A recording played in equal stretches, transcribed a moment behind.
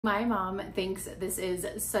My mom thinks this is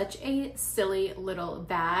such a silly little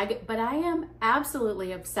bag, but I am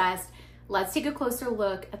absolutely obsessed. Let's take a closer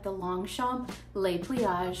look at the Longchamp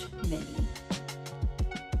Pliage Mini.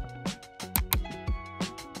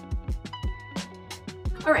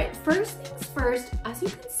 All right, first things first, as you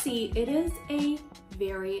can see, it is a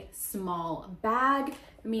very small bag.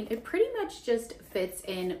 I mean, it pretty much just fits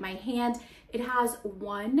in my hand. It has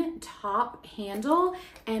one top handle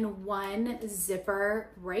and one zipper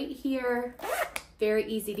right here. Very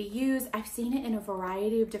easy to use. I've seen it in a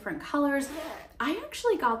variety of different colors. I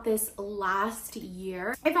actually got this last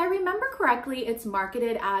year. If I remember correctly, it's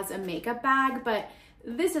marketed as a makeup bag, but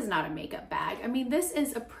this is not a makeup bag. I mean, this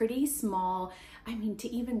is a pretty small, to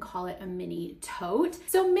even call it a mini tote.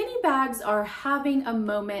 So mini bags are having a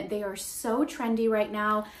moment. They are so trendy right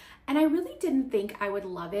now. And I really didn't think I would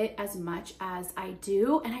love it as much as I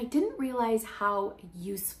do. And I didn't realize how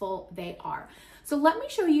useful they are. So let me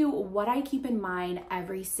show you what I keep in mind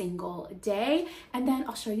every single day. And then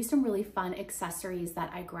I'll show you some really fun accessories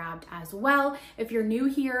that I grabbed as well. If you're new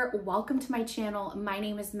here, welcome to my channel. My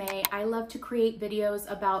name is May. I love to create videos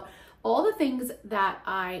about all the things that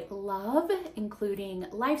I love, including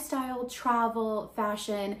lifestyle, travel,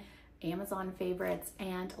 fashion, Amazon favorites,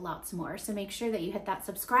 and lots more. So make sure that you hit that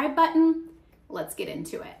subscribe button. Let's get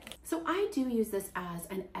into it. So I do use this as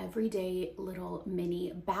an everyday little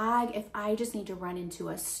mini bag. If I just need to run into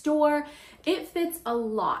a store, it fits a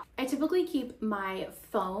lot. I typically keep my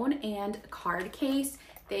phone and card case.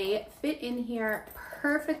 They fit in here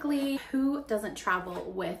perfectly. Who doesn't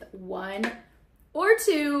travel with one or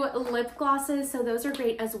two lip glosses? So those are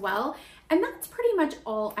great as well. And that's pretty much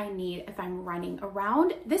all I need if I'm running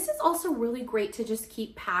around. This is also really great to just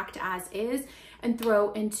keep packed as is and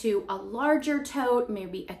throw into a larger tote,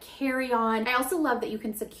 maybe a carry-on. I also love that you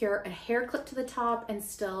can secure a hair clip to the top and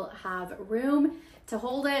still have room to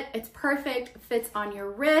hold it. It's perfect, fits on your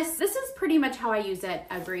wrist. This is pretty much how I use it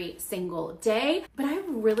every single day, but I've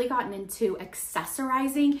really gotten into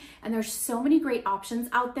accessorizing and there's so many great options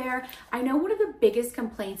out there. I know one of the biggest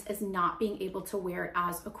complaints is not being able to wear it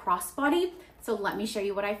as a crossbody. So let me show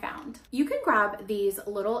you what I found. You can grab these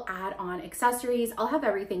little add-on accessories. I'll have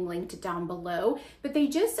everything linked down below, but they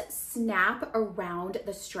just snap around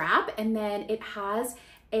the strap and then it has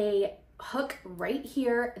a hook right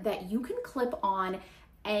here that you can clip on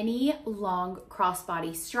any long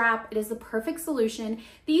crossbody strap. It is the perfect solution.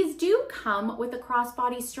 These do come with a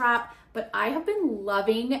crossbody strap, but I have been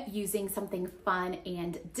loving using something fun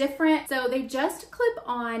and different. So they just clip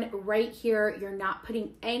on right here. You're not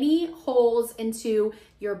putting any holes into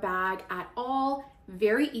your bag at all.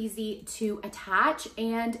 Very easy to attach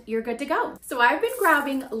and you're good to go. So I've been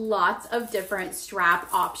grabbing lots of different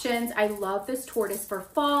strap options. I love this tortoise for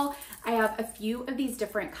fall. I have a few of these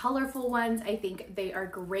different colorful ones. I think they are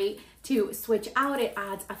great to switch out. It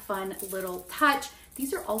adds a fun little touch.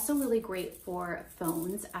 These are also really great for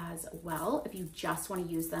phones as well. If you just want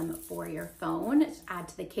to use them for your phone, add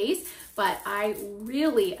to the case. But I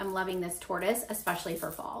really am loving this tortoise, especially for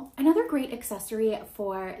fall. Another great accessory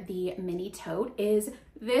for the mini tote is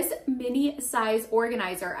this mini size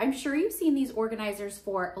organizer. I'm sure you've seen these organizers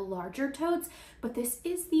for larger totes, but this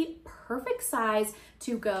is the perfect size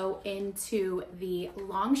to go into the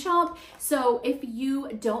Longchamp. So if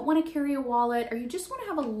you don't want to carry a wallet or you just want to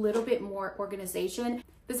have a little bit more organization,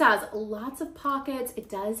 this has lots of pockets. It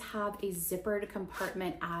does have a zippered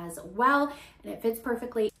compartment as well, and it fits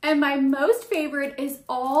perfectly. And my most favorite is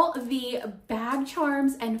all the bag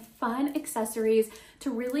charms and fun accessories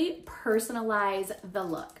to really personalize the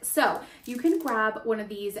look. So you can grab one of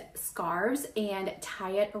these scarves and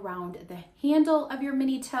tie it around the handle of your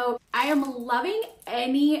mini tote. I am loving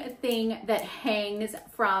anything that hangs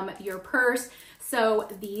from your purse. So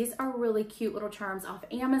these are really cute little charms off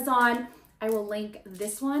Amazon. I will link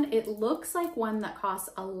this one. It looks like one that costs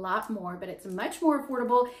a lot more, but it's much more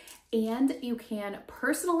affordable and you can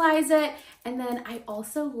personalize it. And then I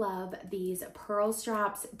also love these pearl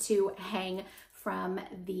straps to hang from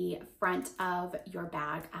the front of your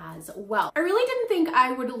bag as well. I really didn't think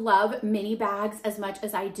I would love mini bags as much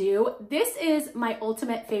as I do. This is my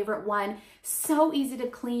ultimate favorite one. So easy to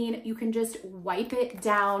clean. You can just wipe it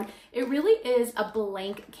down. It really is a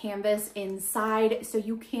blank canvas inside, so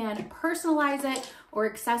you can personalize it or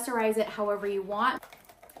accessorize it however you want.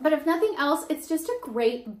 But if nothing else, it's just a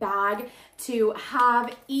great bag to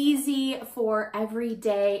have easy for every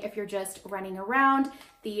day if you're just running around.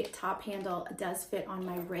 The top handle does fit on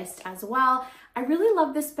my wrist as well. I really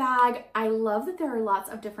love this bag. I love that there are lots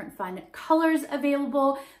of different fun colors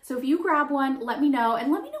available. So if you grab one, let me know,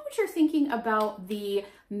 and let me know what you're thinking about the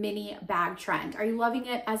mini bag trend. Are you loving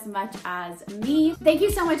it as much as me? Thank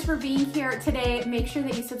you so much for being here today. Make sure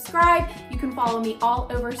that you subscribe. You can follow me all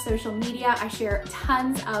over social media. I share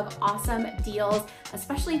tons of awesome deals,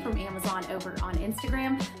 especially from Amazon over on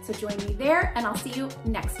Instagram. So join me there, and I'll see you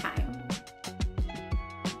next time.